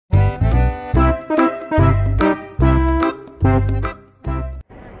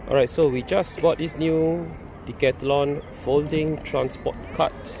Alright, so we just bought this new Decathlon folding transport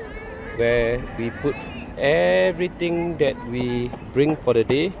cart where we put everything that we bring for the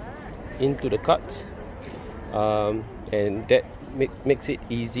day into the cart, and that makes it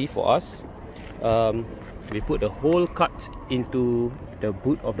easy for us. We put the whole cart into the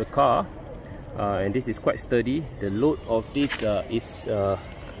boot of the car, and this is quite sturdy. The load of this is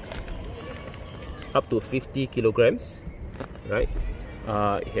up to 50 kilograms, right?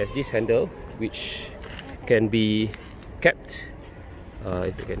 It has this handle which can be kept,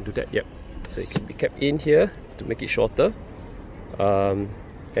 if you can do that, yep. So it can be kept in here to make it shorter,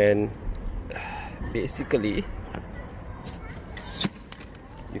 and basically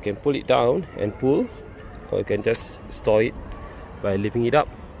you can pull it down and pull, or you can just store it by lifting it up.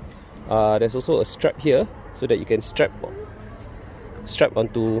 There's also a strap here so that you can strap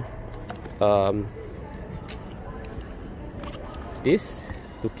onto this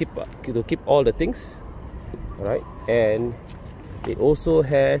to keep all the things. Alright, and it also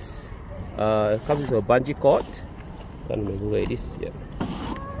has comes with a bungee cord. Can't remember where it is. Yeah,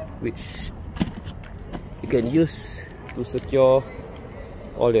 which you can use to secure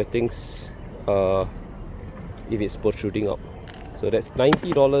all your things if it's protruding out. So that's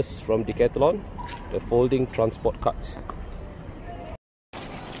 $90 from Decathlon, the folding transport cart.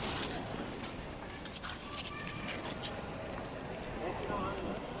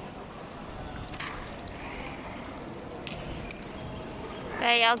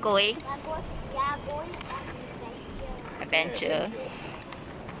 Where y'all going? We are going on Adventure.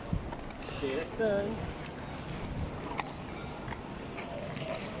 Okay, let's turn.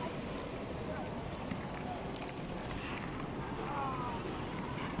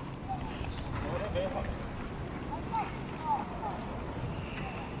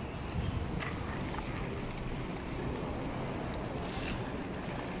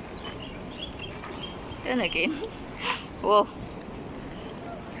 Turn again. Whoa.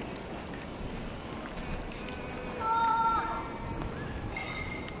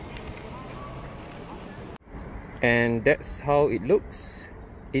 And that's how it looks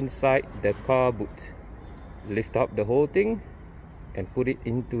inside the car boot. Lift up the whole thing and put it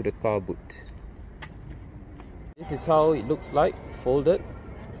into the car boot. This is how it looks like folded.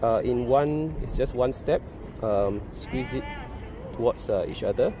 It's just one step. Squeeze it towards each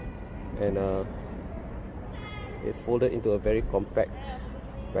other, and it's folded into a very compact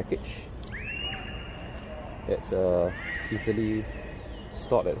package that's easily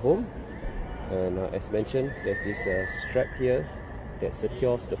stored at home. And as mentioned, there's this strap here that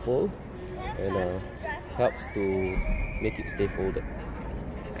secures the fold and helps to make it stay folded.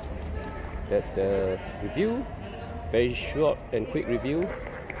 That's the review, very short and quick review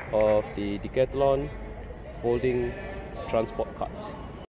of the Decathlon folding transport cart.